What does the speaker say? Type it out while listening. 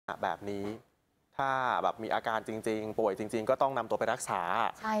แบบนี้ถ้าแบบมีอาการจริงๆป่วยจริงๆก็ต้องนำตัวไปรักษา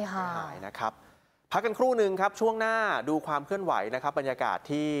ใช่ค่ะหายนะครับพักกันครู่หนึ่งครับช่วงหน้าดูความเคลื่อนไหวนะครับบรรยากาศ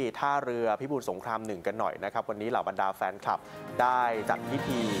ที่ท่าเรือพิบูลสงคราม1กันหน่อยนะครับวันนี้เหล่าบรรดาแฟนคลับได้จัดพิ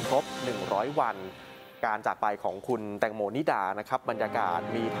ธีครบ100วันการจากไปของคุณแตงโมนิดานะครับบรรยากาศ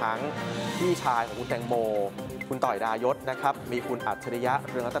มีทั้งพี่ชายของคุณแตงโมคุณต่อยดายศนะครับมีคุณอัจฉริยะ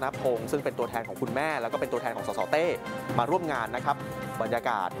เรืองรัตนพงศ์ซึ่งเป็นตัวแทนของคุณแม่แล้วก็เป็นตัวแทนของสสเต้มาร่วมงานนะครับบรรยาก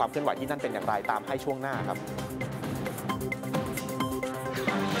าศความเคลื่อนไหวที่นั่นเป็นอย่างไรตามให้ช่วงหน้าครับ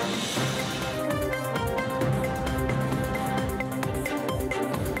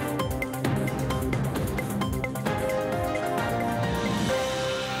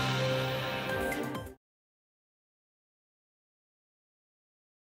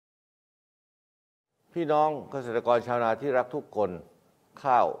พี่น้องเกษตรกรชาวนาที่รักทุกคน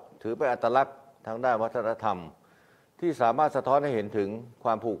ข้าวถือเป็นอัตลักษณ์ทางด้านวัฒนธรรมที่สามารถสะท้อนให้เห็นถึงคว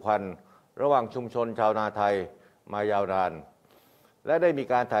ามผูกพันระหว่างชุมชนชาวนาไทยมายาวนานและได้มี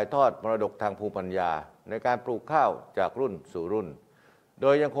การถ่ายทอดมรดกทางภูมิปัญญาในการปลูกข้าวจากรุ่นสู่รุ่นโด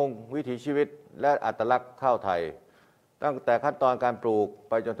ยยังคงวิถีชีวิตและอัตลักษณ์ข้าวไทยตั้งแต่ขั้นตอนการปลูก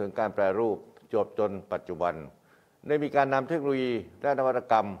ไปจนถึงการแปรรูปจบจนปัจจุบันได้มีการนำเทคโนโลยีและนวัต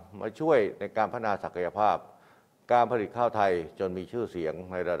กรรมมาช่วยในการพัฒนาศักยภาพการผลิตข้าวไทยจนมีชื่อเสียง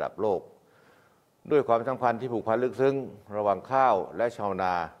ในระดับโลกด้วยความสัมพันธ์ที่ผูกพันลึกซึ้งระหว่างข้าวและชาวน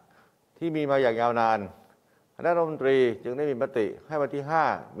าที่มีมาอย่างยาวนานคณะรัฐมนตรีจึงได้มีมติให้วันที่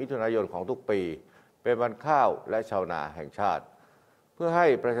 5 มิถุนายนของทุกปีเป็นวันข้าวและชาวนาแห่งชาติเพื่อให้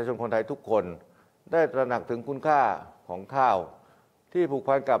ประชาชนคนไทยทุกคนได้ตระหนักถึงคุณค่าของข้าวที่ผูก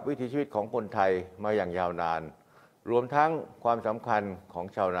พันกับวิถีชีวิตของคนไทยมาอย่างยาวนานรวมทั้งความสำคัญของ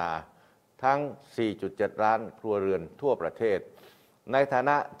ชาวนาทั้ง 4.7 ล้านครัวเรือนทั่วประเทศในฐาน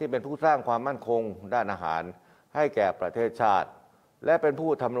ะที่เป็นผู้สร้างความมั่นคงด้านอาหารให้แก่ประเทศชาติและเป็นผู้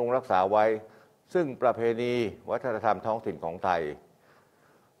ทำรงรักษาไว้ซึ่งประเพณีวัฒนธรรมท้องถิ่นของไทย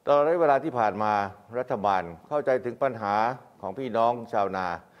ตลอดระยะเวลาที่ผ่านมารัฐบาลเข้าใจถึงปัญหาของพี่น้องชาวนา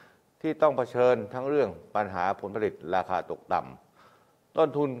ที่ต้องเผชิญทั้งเรื่องปัญหาผลผลิตราคาตกต่ำต้น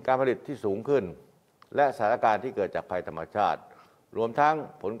ทุนการผลิตที่สูงขึ้นและสถานการณ์ที่เกิดจากภัยธรรมชาติรวมทั้ง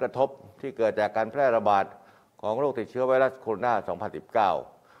ผลกระทบที่เกิดจากการแพร่ระบาดของโรคติดเชื้อไวรัสโคโรนา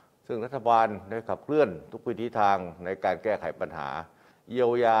 2019 ซึ่งรัฐบาลได้ขับเคลื่อนทุกวิถีทางในการแก้ไขปัญหาเยีย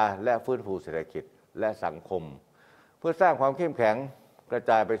วยาและฟื้นฟูเศรษฐกิจและสังคมเพื่อสร้างความเข้มแข็งกระ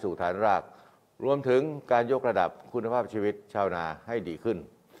จายไปสู่ฐานรากรวมถึงการยกระดับคุณภาพชีวิตชาวนาให้ดีขึ้น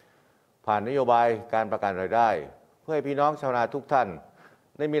ผ่านนโยบายการประกันรายได้เพื่อให้พี่น้องชาวนาทุกท่าน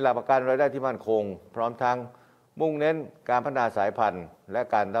ได้มีหลักประกันรายได้ที่มั่นคงพร้อมทั้งมุ่งเน้นการพัฒนาสายพันธุ์และ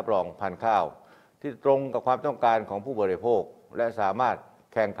การรับรองพันธุ์ข้าวที่ตรงกับความต้องการของผู้บริโภคและสามารถ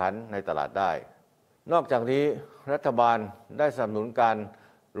แข่งขันในตลาดได้นอกจากนี้รัฐบาลได้สนับสนุนการ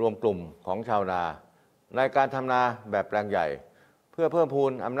รวมกลุ่มของชาวนาในการทำนาแบบแปลงใหญ่เพื่อเพิ่มพู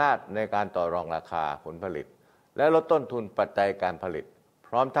นอำนาจในการต่อรองราคาผลผลิตและลดต้นทุนปัจจัยการผลิตพ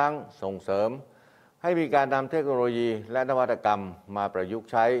ร้อมทั้งส่งเสริมให้มีการนำเทคโนโลยีและนวัตกรรมมาประยุกต์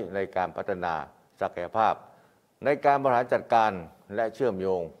ใช้ในการพัฒนาศักยภาพในการบริหารจัดการและเชื่อมโย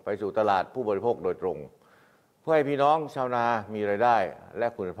งไปสู่ตลาดผู้บริโภคโดยตรงเพื่อให้พี่น้องชาวนามีรายได้และ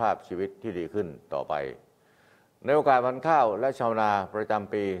คุณภาพชีวิตที่ดีขึ้นต่อไปในโอกาสวันข้าวและชาวนาประจ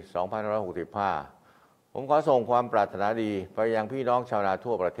ำปี 2565 ผมขอส่งความปรารถนาดีไปยังพี่น้องชาวนา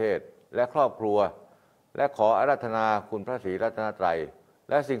ทั่วประเทศและครอบครัวและขออาราธนาคุณพระศรีรัตนตรัย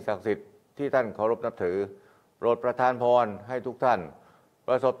และสิ่งศักดิ์สิทธิ์ที่ท่านเคารพนับถือโปรดประทานพรให้ทุกท่านป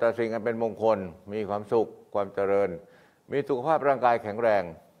ระสบแต่สิ่งอันเป็นมงคลมีความสุขความเจริญมีสุขภาพร่างกายแข็งแรง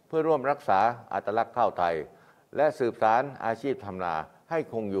เพื่อร่วมรักษาอัตลักษณ์ข้าวไทยและสืบสานอาชีพทำนาให้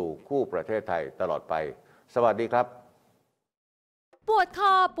คงอยู่คู่ประเทศไทยตลอดไปสวัสดีครับปวดค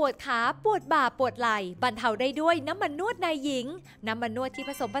อปวดขาปวดบ่าปวดไหล่บรรเทาได้ด้วยน้ำมันนวดนายหญิงน้ำมันนวดที่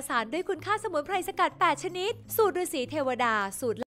ผสมผสานด้วยคุณค่าสมุนไพรสกัด 8 ชนิดสูตรฤาษีเทวดาสูตร